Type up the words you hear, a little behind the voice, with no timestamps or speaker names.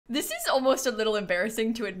This is almost a little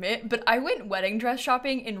embarrassing to admit, but I went wedding dress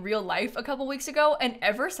shopping in real life a couple weeks ago, and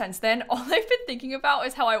ever since then, all I've been thinking about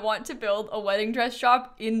is how I want to build a wedding dress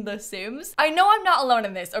shop in The Sims. I know I'm not alone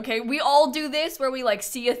in this, okay? We all do this where we like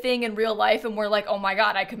see a thing in real life and we're like, oh my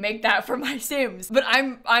god, I could make that for my Sims. But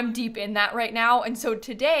I'm deep in that right now, and so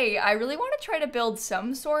today I really want to try to build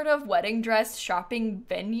some sort of wedding dress shopping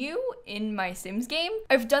venue in my Sims game.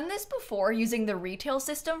 I've done this before using the retail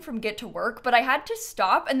system from Get to Work, but I had to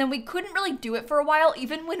stop, and then we couldn't really do it for a while,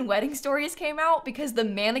 even when Wedding Stories came out, because the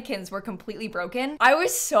mannequins were completely broken. I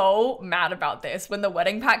was so mad about this when the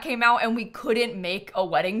wedding pack came out and we couldn't make a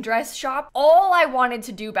wedding dress shop. All I wanted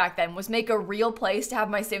to do back then was make a real place to have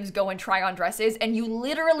my Sims go and try on dresses, and you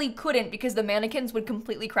literally couldn't because the mannequins would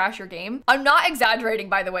completely crash your game. I'm not exaggerating,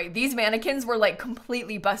 by the way. These mannequins were like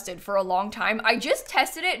completely busted for a long time. I just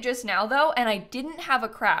tested it just now though, and I didn't have a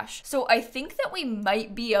crash. So I think that we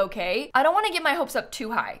might be okay. I don't want to get my hopes up too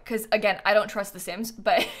high because again, I don't trust The Sims,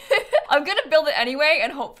 but I'm gonna build it anyway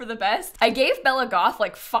and hope for the best. I gave Bella Goth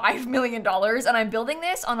like $5 million, and I'm building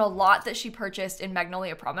this on a lot that she purchased in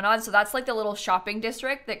Magnolia Promenade. So that's like the little shopping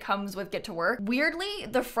district that comes with Get to Work. Weirdly,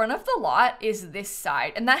 the front of the lot is this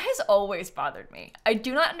side, and that has always bothered me. I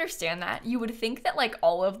do not understand that. You would think that like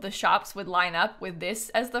all of the shops would line up with this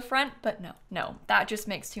as the front, but no, that just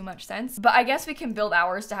makes too much sense. But I guess we can build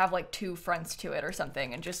ours to have like 2 fronts to it or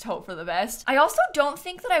something and just hope for the best. I also don't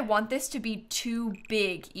think that I want this to be too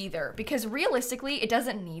big either, because realistically, it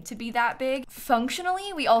doesn't need to be that big.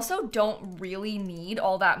 Functionally, we also don't really need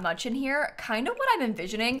all that much in here. Kind of what I'm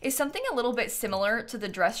envisioning is something a little bit similar to the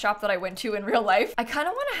dress shop that I went to in real life. I kind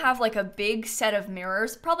of want to have like a big set of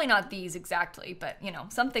mirrors, probably not these exactly, but you know,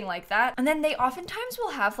 something like that. And then they oftentimes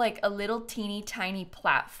will have like a little teeny tiny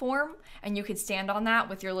platform, and you could stand on that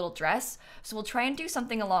with your little dress. So we'll try and do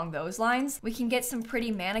something along those lines. We can get some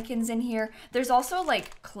pretty mannequins in here. There's also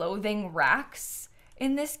like clothing racks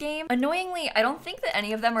in this game. Annoyingly, I don't think that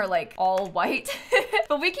any of them are like all white,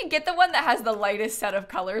 but we can get the one that has the lightest set of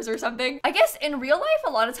colors or something. I guess in real life, a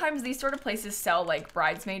lot of times these sort of places sell like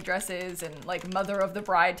bridesmaid dresses and like mother of the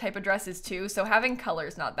bride type of dresses too. So having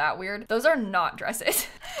colors not that weird. Those are not dresses.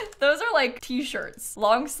 Those are like t-shirts,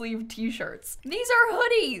 long sleeve t-shirts. These are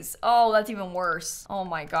hoodies. Oh, that's even worse. Oh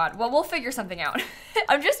my God. Well, we'll figure something out.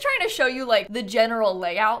 I'm just trying to show you like the general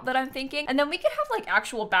layout that I'm thinking. And then we could have like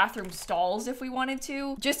actual bathroom stalls if we wanted to,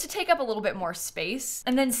 just to take up a little bit more space.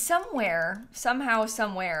 And then somewhere, somehow,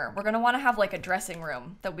 somewhere, we're gonna wanna have like a dressing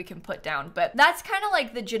room that we can put down. But that's kind of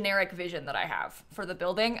like the generic vision that I have for the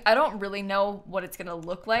building. I don't really know what it's gonna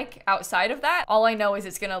look like outside of that. All I know is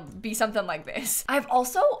it's gonna be something like this. I've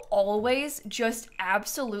also always just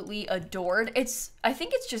absolutely adored, I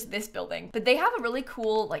think it's just this building, but they have a really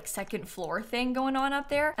cool like second floor thing going on up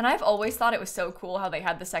there. And I've always thought it was so cool how they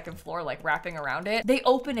had the second floor like wrapping around it. They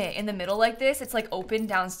open it in the middle like this. It's like open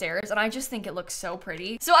downstairs, and I just think it looks so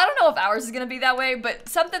pretty. So I don't know if ours is gonna be that way, but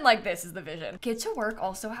something like this is the vision. Get to Work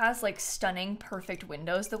also has like stunning perfect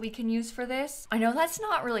windows that we can use for this. I know that's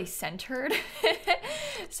not really centered,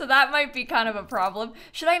 so that might be kind of a problem.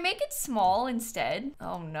 Should I make it small instead?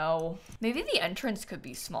 Oh no. Maybe the entrance could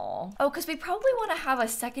be small. Oh, because we probably want to have a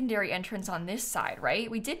secondary entrance on this side,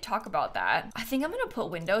 right? We did talk about that. I think I'm gonna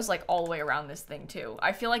put windows like all the way around this thing too.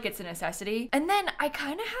 I feel like it's a necessity. And then I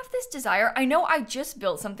kind of have this desire. I know I just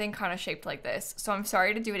built something kind of shaped like this, so I'm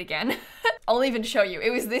sorry to do it again. I'll even show you. It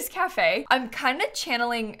was this cafe. I'm kind of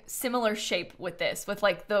channeling similar shape with this, with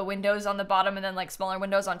like the windows on the bottom and then like smaller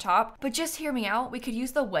windows on top. But just hear me out. We could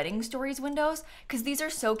use the Wedding Stories windows because these are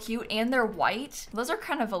so cute and they're white. Those are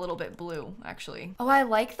kind of a little bit blue, actually. Oh, I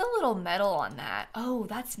like the little metal on that. Oh,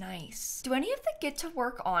 that's nice. Do any of the Get to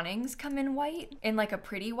Work awnings come in white? In like a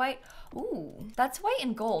pretty white? Ooh, that's white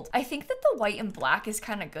and gold. I think that the white and black is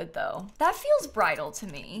kind of good though. That feels bridal to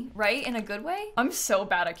me, right? In a good way? I'm so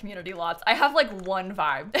bad at community lots. I have like one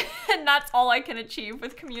vibe and that's all I can achieve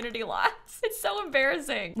with community lots. It's so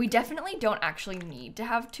embarrassing. We definitely don't actually need to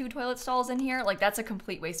have 2 toilet stalls in here. Like that's a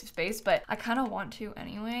complete waste of space, but I kind of want to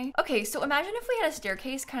anyway. Okay, so imagine if we had a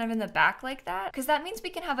staircase kind of in the back like that, because that means we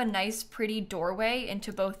can have a nice pretty doorway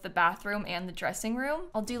into both the bathroom and the dressing room.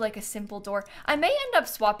 I'll do like a simple door. I may end up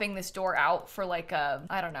swapping this door out for like a,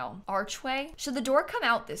 I don't know, archway. Should the door come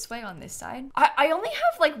out this way on this side? I only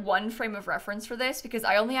have like one frame of reference for this because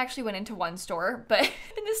I only actually went into one store, but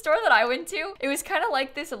in the store that I went to, it was kind of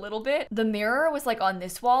like this a little bit. The mirror was like on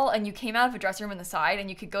this wall and you came out of a dressing room on the side and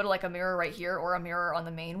you could go to like a mirror right here or a mirror on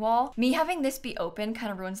the main wall. Me having this be open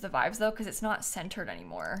kind of ruins the vibes though because it's not centered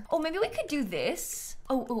anymore. Oh, maybe we could do this.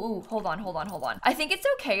 Oh, hold on. I think it's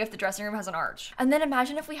okay if the dressing room has an arch. And then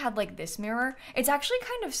imagine if we had like this mirror. It's actually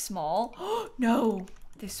kind of small. No,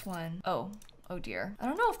 this one. Oh, Oh dear. I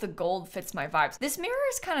don't know if the gold fits my vibes. This mirror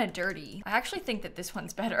is kind of dirty. I actually think that this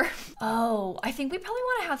one's better. Oh, I think we probably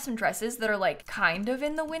want to have some dresses that are like kind of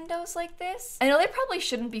in the windows like this. I know they probably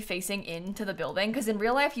shouldn't be facing into the building because in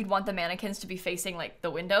real life you'd want the mannequins to be facing like the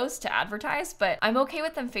windows to advertise, but I'm okay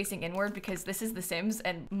with them facing inward because this is The Sims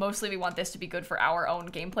and mostly we want this to be good for our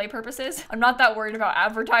own gameplay purposes. I'm not that worried about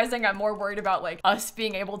advertising. I'm more worried about like us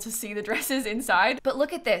being able to see the dresses inside. But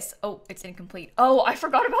look at this. Oh, it's incomplete. Oh, I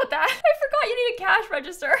forgot about that. I forgot you need a cash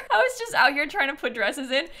register. I was just out here trying to put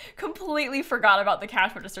dresses in. Completely forgot about the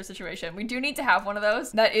cash register situation. We do need to have one of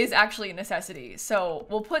those. That is actually a necessity. So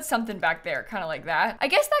we'll put something back there, kind of like that. I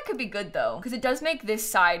guess that could be good though, because it does make this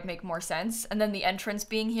side make more sense. And then the entrance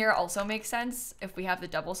being here also makes sense if we have the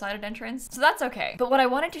double-sided entrance. So that's okay. But what I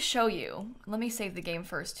wanted to show you, let me save the game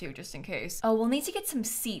first too, just in case. Oh, we'll need to get some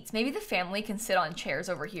seats. Maybe the family can sit on chairs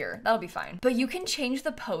over here. That'll be fine. But you can change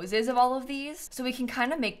the poses of all of these. So we can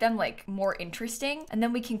kind of make them like more interesting. And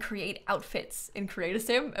then we can create outfits in Create a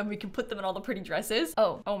Sim and we can put them in all the pretty dresses.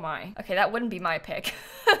 Oh my. Okay, that wouldn't be my pick.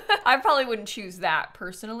 I probably wouldn't choose that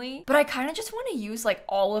personally, but I kind of just want to use like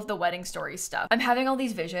all of the wedding story stuff. I'm having all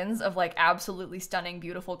these visions of like absolutely stunning,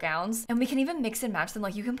 beautiful gowns, and we can even mix and match them.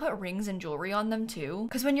 Like you can put rings and jewelry on them too.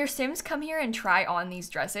 Because when your Sims come here and try on these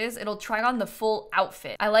dresses, it'll try on the full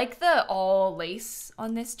outfit. I like the all lace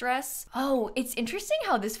on this dress. Oh, it's interesting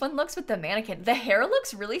how this one looks with the mannequin. The hair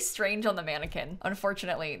looks really strange on the mannequin,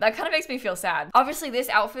 unfortunately. That kind of makes me feel sad. Obviously, this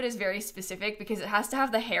outfit is very specific because it has to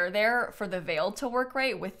have the hair there for the veil to work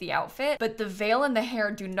right with the outfit, but the veil and the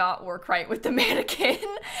hair do not work right with the mannequin.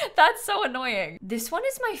 That's so annoying. This one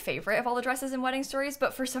is my favorite of all the dresses in Wedding Stories,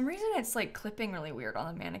 but for some reason it's like clipping really weird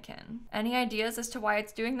on the mannequin. Any ideas as to why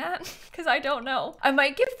it's doing that? Because I don't know. I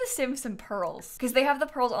might give the Sims some pearls because they have the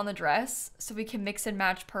pearls on the dress, so we can mix and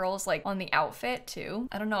match pearls like on the outfit too.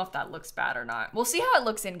 I don't know if that looks bad or not. We'll see how it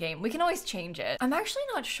looks in game. We can always change it. I'm actually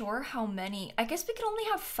not sure how many. I guess we could only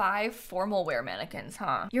have 5 formal wear mannequins,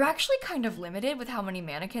 huh? You're actually kind of limited with how many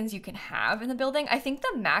mannequins you can have in the building. I think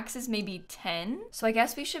the max is maybe 10, so I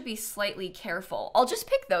guess we should be slightly careful. I'll just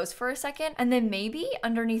pick those for a second, and then maybe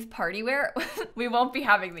underneath party wear, we won't be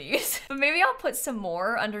having these, but maybe I'll put some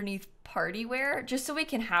more underneath party wear just so we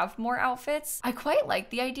can have more outfits. I quite like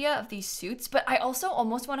the idea of these suits, but I also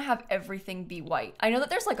almost want to have everything be white. I know that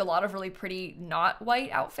there's like a lot of really pretty not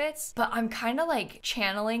white outfits, but I'm kind of like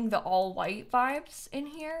channeling the all white vibes in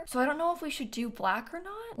here. So I don't know if we should do black or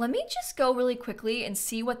not. Let me just go really quickly and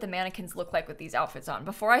see what the mannequins look like with these outfits on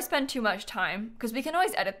before I spend too much time, because we can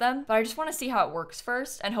always edit them, but I just want to see how it works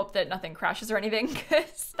first and hope that nothing crashes or anything,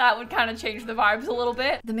 because that would kind of change the vibes a little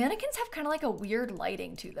bit. The mannequins have kind of like a weird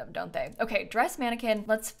lighting to them, don't they? Okay, dress mannequin.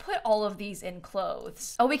 Let's put all of these in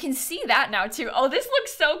clothes. Oh, we can see that now too. Oh, this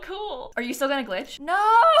looks so cool. Are you still gonna glitch?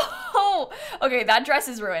 No! Okay, that dress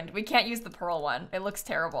is ruined. We can't use the pearl one. It looks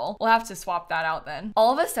terrible. We'll have to swap that out then.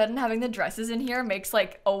 All of a sudden, having the dresses in here makes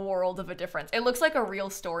like a world of a difference. It looks like a real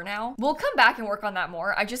store now. We'll come back and work on that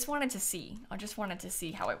more. I just wanted to see. I just wanted to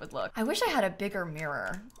see how it would look. I wish I had a bigger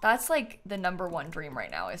mirror. That's like the #1 dream right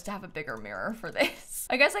now, is to have a bigger mirror for this.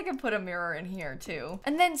 I guess I could put a mirror in here too.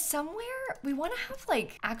 And then somewhere we want to have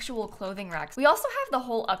like actual clothing racks. We also have the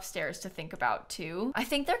whole upstairs to think about too. I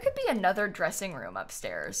think there could be another dressing room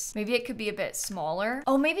upstairs. Maybe it could be a bit smaller.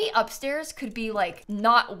 Oh, maybe upstairs could be like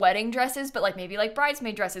not wedding dresses, but like maybe like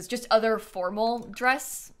bridesmaid dresses, just other formal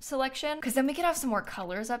dress selection. Because then we could have some more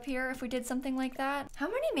colors up here if we did something like that. How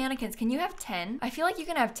many mannequins? Can you have 10? I feel like you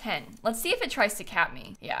can have 10. Let's see if it tries to cap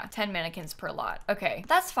me. Yeah, 10 mannequins per lot. Okay,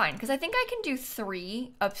 that's fine because I think I can do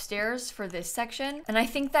 3 upstairs for this section. And I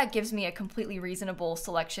think that gives me a completely reasonable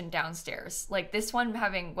selection downstairs. Like this one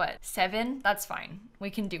having what, 7? That's fine. We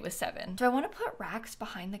can do a 7. Do I want to put racks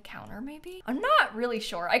behind the counter maybe? I'm not really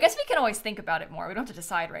sure. I guess we can always think about it more. We don't have to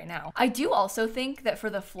decide right now. I do also think that for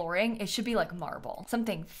the flooring, it should be like marble,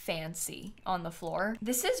 something fancy on the floor.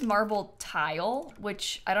 This is marble tile,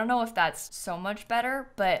 which I don't know if that's so much better,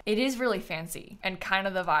 but it is really fancy and kind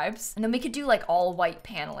of the vibes. And then we could do like all white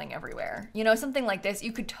paneling everywhere. You know, something like this,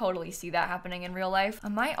 you could totally see that happening in real life. I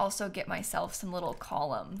might also get myself some little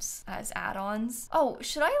columns as add-ons. Oh,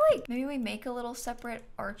 should I like, maybe we make a little separate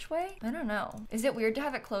archway? I don't know. Is it weird to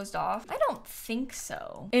have it closed off? I don't think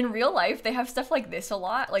so. In real life, they have stuff like this a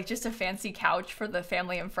lot, like just a fancy couch for the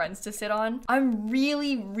family and friends to sit on. I'm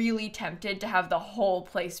really tempted to have the whole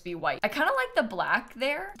place be white. I kind of like the black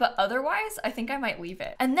there, but otherwise, I think I might leave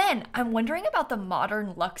it. And then I'm wondering about the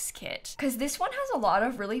modern luxe kit, because this one has a lot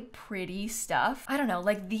of really pretty stuff. I don't know,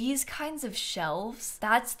 like these kinds of shelves.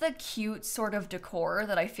 That's the cute sort of decor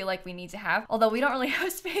that I feel like we need to have, although we don't really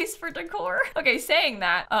have space for decor. Okay, saying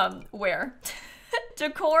that, where?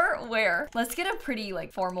 Decor where? Let's get a pretty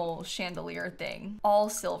like formal chandelier thing. All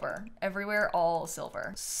silver. Everywhere, all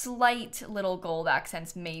silver. Slight little gold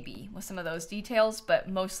accents maybe with some of those details, but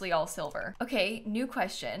mostly all silver. Okay, new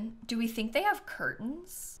question. Do we think they have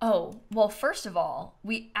curtains? Oh, well, first of all,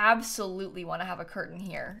 we absolutely want to have a curtain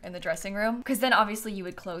here in the dressing room because then obviously you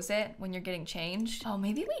would close it when you're getting changed. Oh,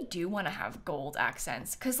 maybe we do want to have gold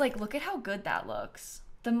accents because like, look at how good that looks.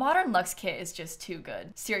 The modern Luxe kit is just too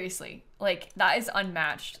good. Seriously. Like, that is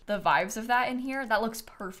unmatched. The vibes of that in here, that looks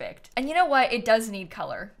perfect. And you know what? It does need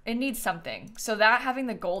color. It needs something. So that having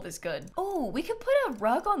the gold is good. Oh, we could put a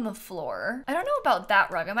rug on the floor. I don't know about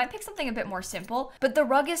that rug. I might pick something a bit more simple, but the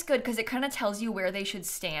rug is good because it kind of tells you where they should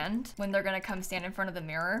stand when they're gonna come stand in front of the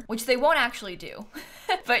mirror, which they won't actually do,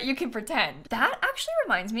 but you can pretend. That actually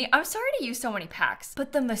reminds me, I'm sorry to use so many packs,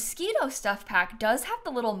 but the mosquito stuff pack does have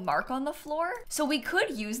the little mark on the floor. So we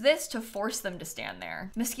could use this to force them to stand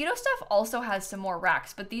there. Mosquito stuff also has some more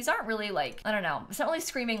racks, but these aren't really like, I don't know, it's not really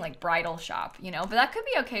screaming like bridal shop, you know, but that could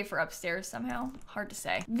be okay for upstairs somehow. Hard to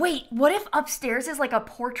say. Wait, what if upstairs is like a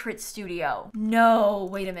portrait studio? No,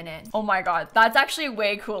 wait a minute. Oh my God, that's actually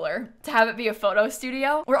way cooler to have it be a photo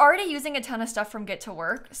studio. We're already using a ton of stuff from Get to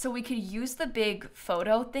Work, so we could use the big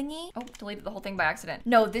photo thingy. Oh, deleted the whole thing by accident.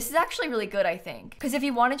 No, this is actually really good, I think. Because if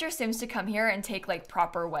you wanted your Sims to come here and take like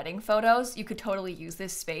proper wedding photos, you could totally use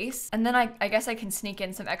this space. And then I guess I can sneak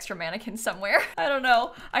in some extra mannequins somewhere. I don't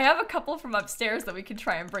know. I have a couple from upstairs that we could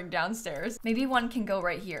try and bring downstairs. Maybe one can go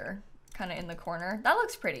right here, kind of in the corner. That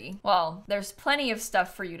looks pretty. Well, there's plenty of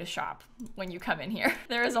stuff for you to shop when you come in here.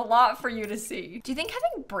 There is a lot for you to see. Do you think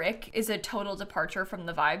having brick is a total departure from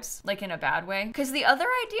the vibes, like in a bad way? Because the other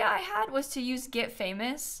idea I had was to use Get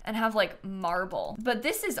Famous and have like marble, but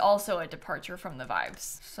this is also a departure from the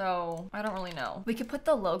vibes. So I don't really know. We could put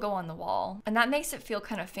the logo on the wall and that makes it feel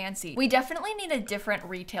kind of fancy. We definitely need a different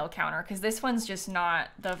retail counter because this one's just not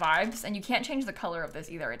the vibes and you can't change the color of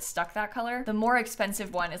this either. It's stuck that color. The more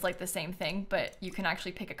expensive one is like the same thing, but you can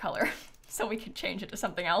actually pick a color. So we could change it to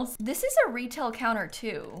something else. This is a retail counter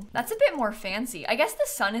too. That's a bit more fancy. I guess the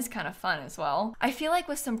sun is kind of fun as well. I feel like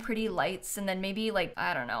with some pretty lights and then maybe like,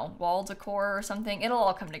 I don't know, wall decor or something, it'll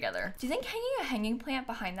all come together. Do you think hanging a hanging plant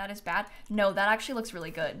behind that is bad? No, that actually looks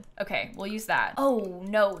really good. Okay, we'll use that. Oh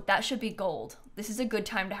no, that should be gold. This is a good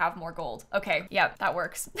time to have more gold. Okay, yeah, that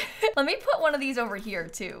works. Let me put one of these over here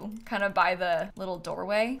too, kind of by the little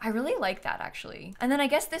doorway. I really like that actually. And then I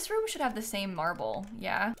guess this room should have the same marble,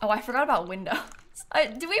 yeah? Oh, I forgot about windows.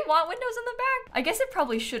 Do we want windows in the back? I guess it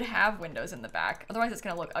probably should have windows in the back. Otherwise it's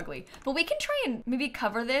gonna look ugly. But we can try and maybe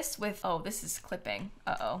cover this with, oh, this is clipping.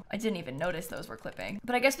 Uh-oh, I didn't even notice those were clipping.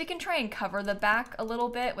 But I guess we can try and cover the back a little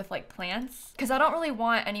bit with like plants. Cause I don't really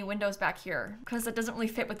want any windows back here because it doesn't really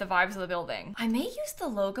fit with the vibes of the building. I may use the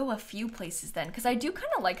logo a few places then because I do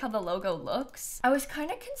kind of like how the logo looks. I was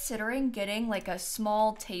kind of considering getting like a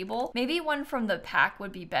small table. Maybe one from the pack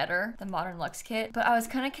would be better, the Modern Luxe kit. But I was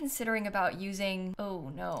kind of considering about using,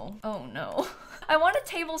 oh no, oh no. I want a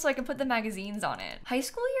table so I can put the magazines on it. High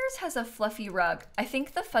School Years has a fluffy rug. I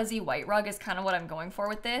think the fuzzy white rug is kind of what I'm going for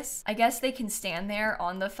with this. I guess they can stand there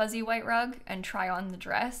on the fuzzy white rug and try on the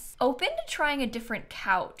dress. Open to trying a different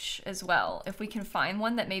couch as well, if we can find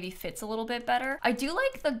one that maybe fits a little bit better. I do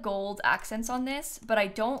like the gold accents on this, but I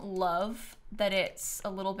don't love that it's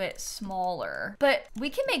a little bit smaller, but we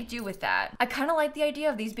can make do with that. I kind of like the idea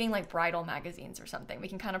of these being like bridal magazines or something. We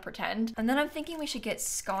can kind of pretend. And then I'm thinking we should get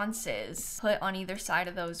sconces put on either side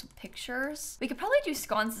of those pictures. We could probably do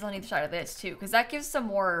sconces on either side of this too, because that gives some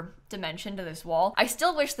more dimension to this wall. I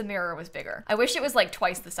still wish the mirror was bigger. I wish it was like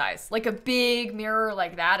twice the size. Like a big mirror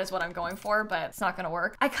like that is what I'm going for, but it's not gonna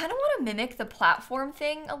work. I kind of want to mimic the platform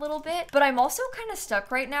thing a little bit, but I'm also kind of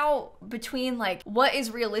stuck right now between like what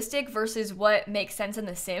is realistic versus what makes sense in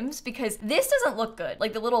The Sims, because this doesn't look good.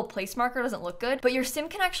 Like the little place marker doesn't look good, but your sim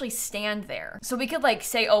can actually stand there. So we could like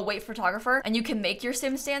say, oh, wait, photographer, and you can make your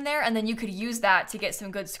sim stand there, and then you could use that to get some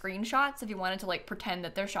good screenshots if you wanted to like pretend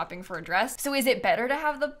that they're shopping for a dress. So is it better to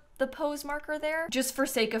have the pose marker there just for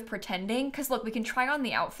sake of pretending? Because look, we can try on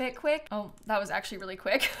the outfit quick. Oh, that was actually really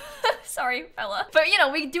quick. Sorry, fella. But you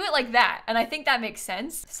know, we do it like that, and I think that makes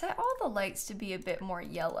sense. Set all the lights to be a bit more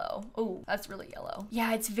yellow. Oh, that's really yellow.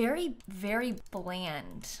 Yeah, it's very, very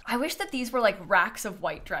bland. I wish that these were like racks of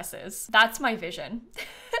white dresses. That's my vision.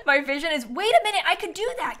 My vision is, wait a minute, I could do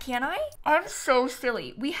that, can't I? I'm so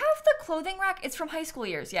silly. We have the clothing rack. It's from High School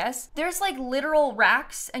Years, yes? There's like literal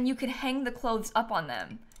racks, and you can hang the clothes up on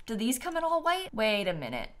them. Do these come in all white? Wait a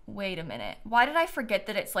minute. Wait a minute. Why did I forget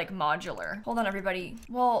that it's like modular? Hold on, everybody.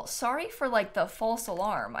 Well, sorry for like the false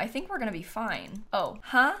alarm. I think we're gonna be fine. Oh,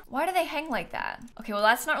 huh? Why do they hang like that? Okay, well,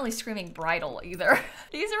 that's not really screaming bridal either.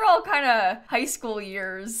 These are all kind of high school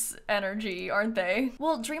years energy, aren't they?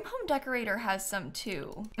 Well, Dream Home Decorator has some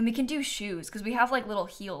too. And we can do shoes because we have like little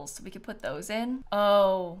heels, so we could put those in.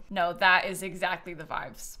 Oh, no, that is exactly the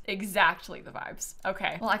vibes. Exactly the vibes.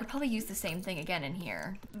 Okay. Well, I could probably use the same thing again in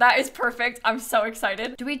here. That is perfect. I'm so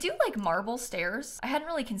excited. Do we do like marble stairs? I hadn't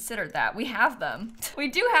really considered that. We have them. We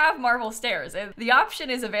do have marble stairs. The option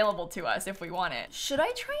is available to us if we want it. Should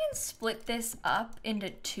I try and split this up into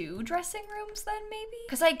 2 dressing rooms then maybe?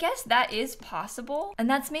 Because I guess that is possible. And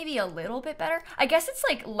that's maybe a little bit better. I guess it's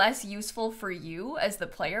like less useful for you as the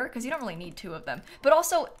player because you don't really need 2 of them. But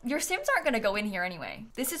also your Sims aren't going to go in here anyway.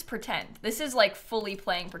 This is pretend. This is like fully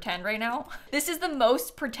playing pretend right now. This is the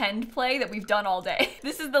most pretend play that we've done all day.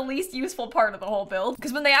 This is the least useful part of the whole build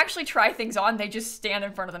because when they actually try things on, they just stand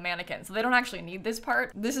in front of the mannequin. So they don't actually need this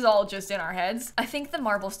part. This is all just in our heads. I think the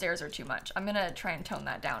marble stairs are too much. I'm gonna try and tone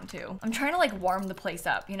that down too. I'm trying to like warm the place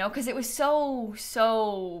up, you know, because it was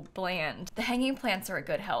so bland. The hanging plants are a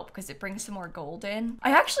good help because it brings some more gold in.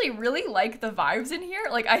 I actually really like the vibes in here.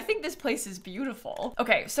 Like, I think this place is beautiful.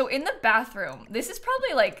 Okay, so in the bathroom, this is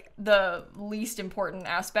probably like the least important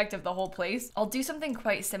aspect of the whole place. I'll do something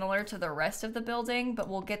quite similar to the rest of the building, but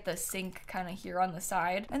we'll get the sink kind of here on the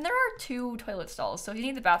side. And there are 2 toilet stalls, so if you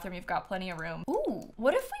need the bathroom, you've got plenty of room. Ooh,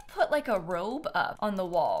 what if we put like a robe up on the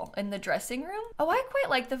wall in the dressing room? Oh, I quite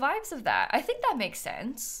like the vibes of that. I think that makes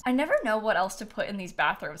sense. I never know what else to put in these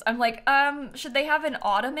bathrooms. I'm like, should they have an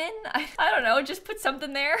ottoman? I don't know, just put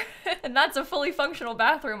something there. And that's a fully functional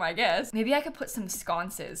bathroom, I guess. Maybe I could put some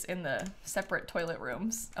sconces in the separate toilet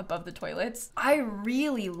rooms above the toilets. I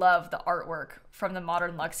really love the artwork from the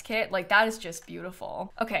Modern Luxe kit. Like, that is just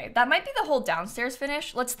beautiful. Okay, that might be the whole downstairs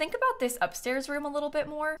finish. Let's think about this upstairs room a little bit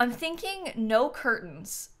more. I'm thinking no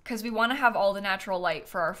curtains, because we want to have all the natural light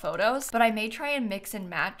for our photos, but I may try and mix and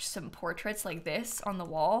match some portraits like this on the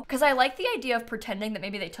wall, because I like the idea of pretending that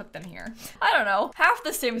maybe they took them here. I don't know. Half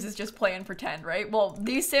the Sims is just play and pretend, right? Well,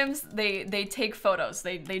 these Sims, they take photos.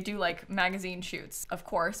 They do like magazine shoots, of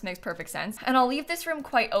course, makes perfect sense. And I'll leave this room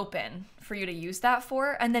quite open for you to use that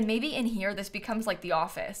for, and then maybe in here this becomes like the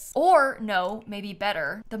office. Or no, maybe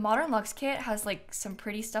better, the Modern Luxe kit has like some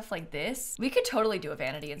pretty stuff like this. We could totally do a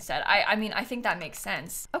vanity instead. I mean, I think that makes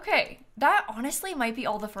sense. Okay, that honestly might be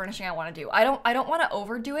all the furnishing I want to do. I don't want to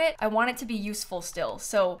overdo it. I want it to be useful still.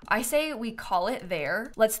 So I say we call it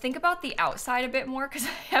there. Let's think about the outside a bit more because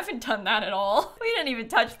I haven't done that at all. We didn't even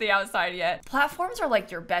touch the outside yet. Platforms are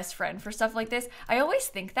like your best friend for stuff like this. I always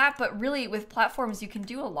think that, but really with platforms, you can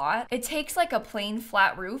do a lot. It takes like a plain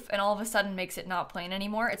flat roof and all of a sudden makes it not plain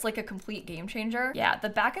anymore. It's like a complete game changer. Yeah, the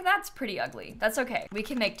back of that's pretty ugly. That's okay. We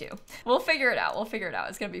can make do. We'll figure it out. We'll figure it out.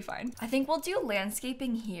 It's gonna be fine. I think we'll do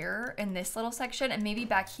landscaping here in this little section and maybe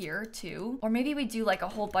back here too. Or maybe we do like a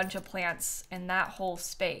whole bunch of plants in that whole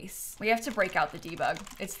space. We have to break out the debug.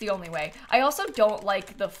 It's the only way. I also don't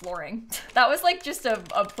like the flooring. That was like just a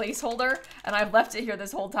placeholder and I've left it here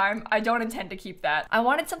this whole time. I don't intend to keep that. I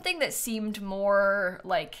wanted something that seemed more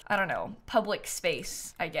like, I don't know, public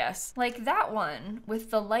space, I guess. Like that one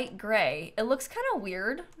with the light gray. It looks kind of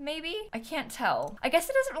weird, maybe? I can't tell. I guess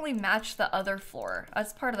it doesn't really match the other floor.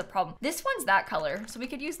 That's part of the problem. This one's that color, so we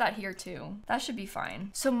could use that here too. That should be fine.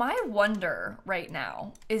 So my wonder right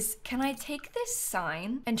now is, can I take this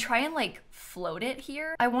sign and try and like float it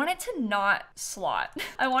here? I want it to not slot.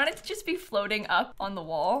 I want it to just be floating up on the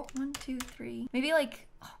wall. 1, 2, 3. Maybe like,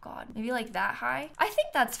 oh God, maybe like that high? I think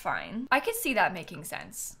that's fine. I could see that making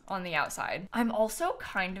sense on the outside. I'm also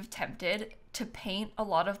kind of tempted to paint a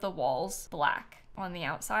lot of the walls black on the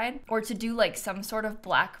outside, or to do like some sort of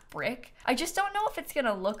black brick. I just don't know if it's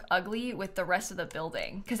gonna look ugly with the rest of the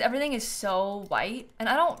building because everything is so white and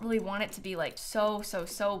I don't really want it to be like so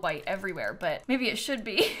white everywhere, but maybe it should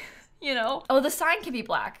be. You know? Oh, the sign can be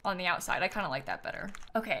black on the outside. I kind of like that better.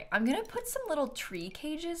 Okay, I'm gonna put some little tree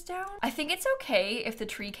cages down. I think it's okay if the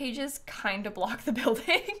tree cages kind of block the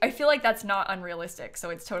building. I feel like that's not unrealistic, so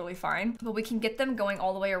it's totally fine. But we can get them going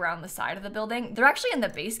all the way around the side of the building. They're actually in the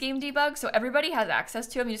base game debug, so everybody has access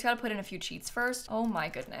to them. You just gotta put in a few cheats first. Oh my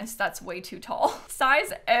goodness, that's way too tall.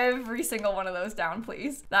 Size every single one of those down,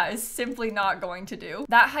 please. That is simply not going to do.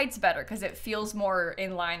 That height's better because it feels more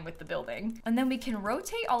in line with the building. And then we can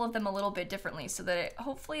rotate all of them a little bit differently so that it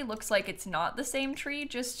hopefully looks like it's not the same tree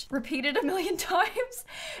just repeated a million times,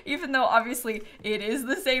 even though obviously it is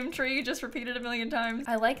the same tree just repeated a million times.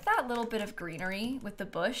 I like that little bit of greenery with the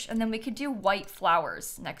bush, and then we could do white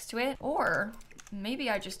flowers next to it, or maybe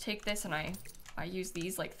I just take this and I I used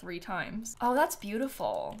these like 3 times. Oh, that's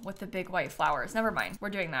beautiful with the big white flowers. Never mind, we're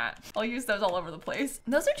doing that. I'll use those all over the place.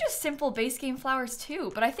 And those are just simple base game flowers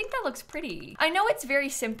too, but I think that looks pretty. I know it's very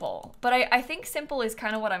simple, but I think simple is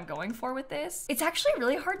kind of what I'm going for with this. It's actually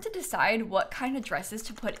really hard to decide what kind of dresses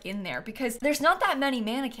to put in there because there's not that many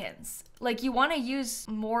mannequins. Like you want to use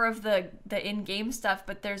more of the in-game stuff,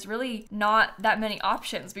 but there's really not that many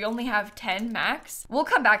options. We only have 10 max. We'll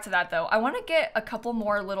come back to that though. I want to get a couple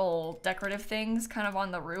more little decorative things kind of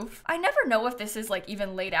on the roof. I never know if this is like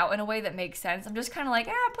even laid out in a way that makes sense. I'm just kind of like,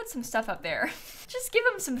 put some stuff up there. Just give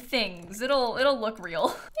them some things. It'll look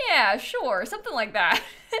real. Yeah, sure, something like that.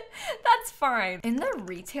 That's fine. In the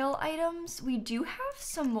retail items, we do have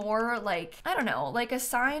some more like, I don't know, like a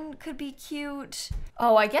sign could be cute.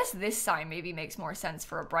 Oh, I guess this sign maybe makes more sense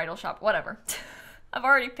for a bridal shop. Whatever. I've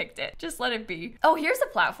already picked it. Just let it be. Oh, here's a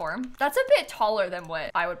platform. That's a bit taller than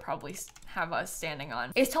what I would probably have us standing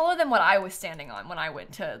on. It's taller than what I was standing on when I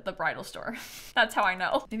went to the bridal store. That's how I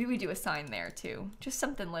know. Maybe we do a sign there too. Just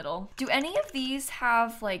something little. Do any of these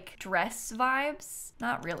have like dress vibes?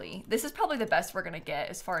 Not really. This is probably the best we're gonna get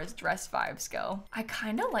as far as dress vibes go. I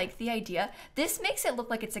kind of like the idea. This makes it look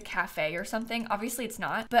like it's a cafe or something. Obviously it's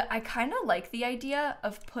not, but I kind of like the idea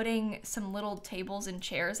of putting some little tables and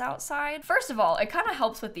chairs outside. First of all, it kind of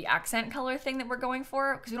helps with the accent color thing that we're going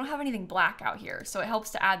for because we don't have anything black out here. So it helps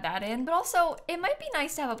to add that in, but also it might be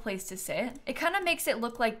nice to have a place to sit. It kind of makes it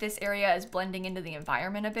look like this area is blending into the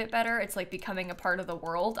environment a bit better. It's like becoming a part of the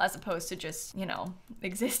world as opposed to just, you know,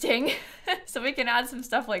 existing. So we can add some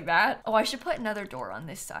stuff like that. Oh, I should put another door on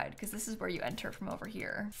this side because this is where you enter from over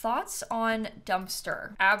here. Thoughts on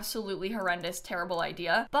dumpster? Absolutely horrendous, terrible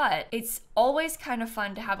idea, but it's always kind of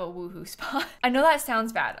fun to have a woohoo spot. I know that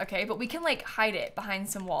sounds bad, okay, but we can like hide it behind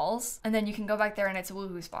some walls and then you can go back there and it's a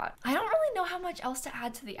woohoo spot. I don't really know how much else to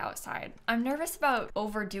add to the outside. I'm nervous about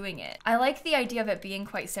overdoing it. I like the idea of it being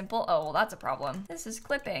quite simple. Oh, well, that's a problem. This is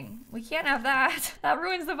clipping. We can't have that. That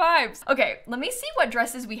ruins the vibes. Okay, let me see what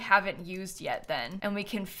dresses we haven't used yet then, and we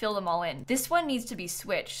can fill them all in. This one needs to be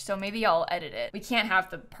switched, so maybe I'll edit it. We can't have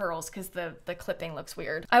the pearls because the clipping looks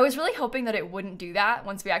weird. I was really hoping that it wouldn't do that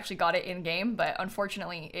once we actually got it in game, but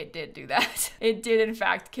unfortunately it did do that. It did in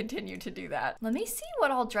fact continue to do that. Let me see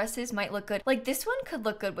what all dresses might look good. Like this one could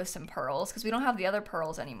look good with some pearls because we don't have the other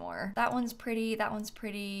pearls anymore. That one's pretty, that one's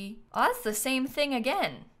pretty. Oh, that's the same thing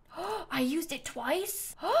again. I used it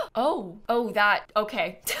twice? Oh, that,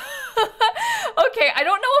 okay. Okay, I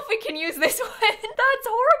don't know if we can use this one. That's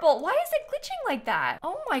horrible. Why is it glitching like that?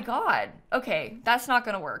 Oh my God. Okay, that's not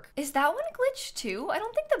gonna work. Is that one glitched too? I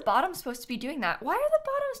don't think the bottom's supposed to be doing that. Why are the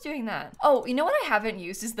bottoms doing that? Oh, you know what I haven't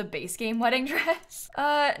used is the base game wedding dress.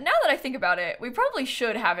 Now that I think about it, we probably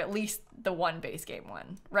should have at least the one base game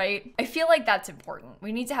one, right? I feel like that's important.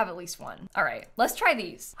 We need to have at least one. All right, let's try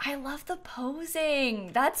these. I love the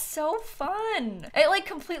posing. That's so fun. It like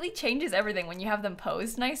completely changes everything when you have them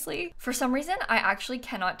posed nicely. For some reason, I actually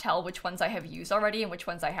cannot tell which ones I have used already and which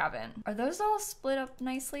ones I haven't. Are those all split up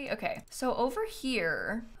nicely? Okay, so over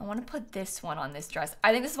here, I want to put this one on this dress.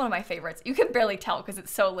 I think this is one of my favorites. You can barely tell because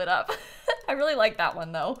it's so lit up. I really like that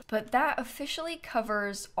one though. But that officially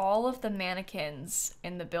covers all of the mannequins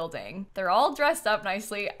in the building. They're all dressed up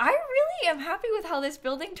nicely. I really am happy with how this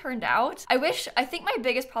building turned out. I think my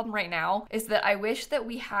biggest problem right now is that I wish that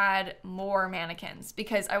we had more mannequins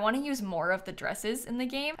because I want to use more of the dresses in the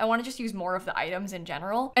game. I want to just use more of the items in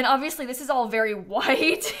general. And obviously this is all very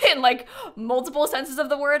white in like multiple senses of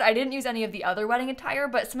the word. I didn't use any of the other wedding attire,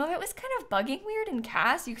 but some of it was kind of bugging weird in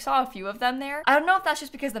cast. You saw a few of them there. I don't know if that's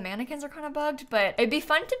just because the mannequins are kind of bugged, but it'd be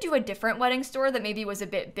fun to do a different wedding store that maybe was a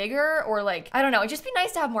bit bigger or like, I don't know, it'd just be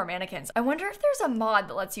nice to have more mannequins. I wonder if there's a mod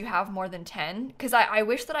that lets you have more than 10 because I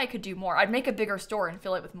wish that I could do more. I'd make a bigger store and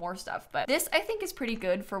fill it with more stuff, but this I think is pretty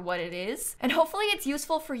good for what it is. And hopefully it's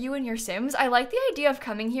useful for you and your Sims. I like the idea of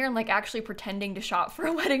coming here and like actually pretending to shop for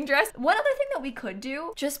a wedding dress. One other thing that we could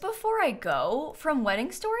do just before I go from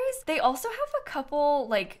Wedding Stories, they also have a couple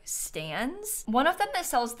like stands. One of them that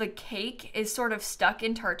sells the cake is sort of stuck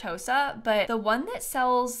in Tartosa, but the one that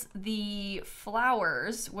sells the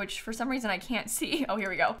flowers, which for some reason I can't see. Oh, here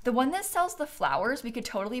we go. The one that sells the flowers we could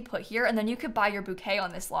totally put here, and then you could buy your bouquet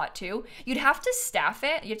on this lot too. You'd have to staff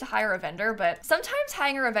it. You have to hire a vendor, but sometimes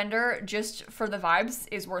hiring a vendor just for the vibes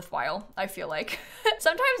is worthwhile, I feel like.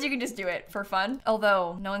 Sometimes you can just do it for fun,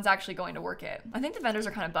 although no one's actually going to work it. I think the vendors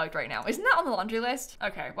are kind of bugged right now. Isn't that on the laundry list?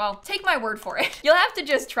 Okay, well, take my word for it. You'll have to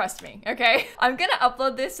just trust me, okay? I'm gonna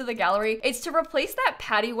upload this to the gallery. It's to replace that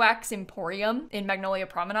Patty Wax Emporium in Magnolia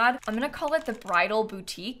Promenade. I'm gonna call it the Bridal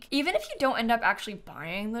Boutique. Even if you don't end up actually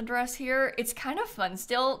buying the dress here, it's kind of fun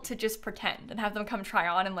still to just pretend and have them come try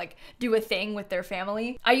on and like do a thing with their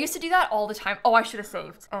family. I used to do that all the time. Oh, I should have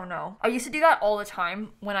saved. Oh no. I used to do that all the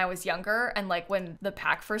time when I was younger and like when the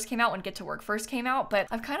pack first came out, when Get to Work first came out, but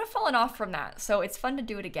I've kind of fallen off from that. So it's fun to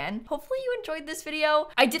do it again. Hopefully you enjoyed this video.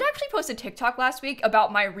 I did actually post a TikTok last week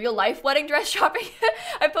about my real life wedding dress shopping.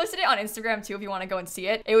 I posted it on Instagram too if you want to go and see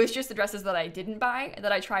it. It was just the dresses that I didn't buy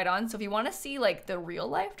that I tried on. So if you want to see like the real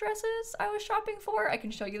life dresses I was shopping for, I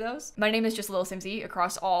can show you those. My name is just lilsimsie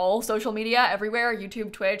across all social media, everywhere,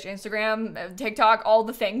 YouTube, Twitch, Instagram, TikTok, all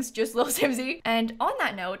the things, just lilsimsie. And on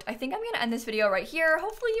that note, I think I'm gonna end this video right here.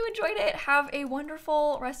 Hopefully you enjoyed it. Have a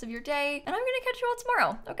wonderful rest of your day, and I'm gonna catch you all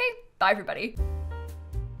tomorrow. Okay, bye everybody.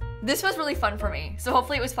 This was really fun for me, so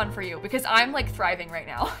hopefully it was fun for you because I'm like thriving right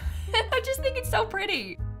now. I just think it's so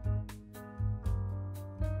pretty.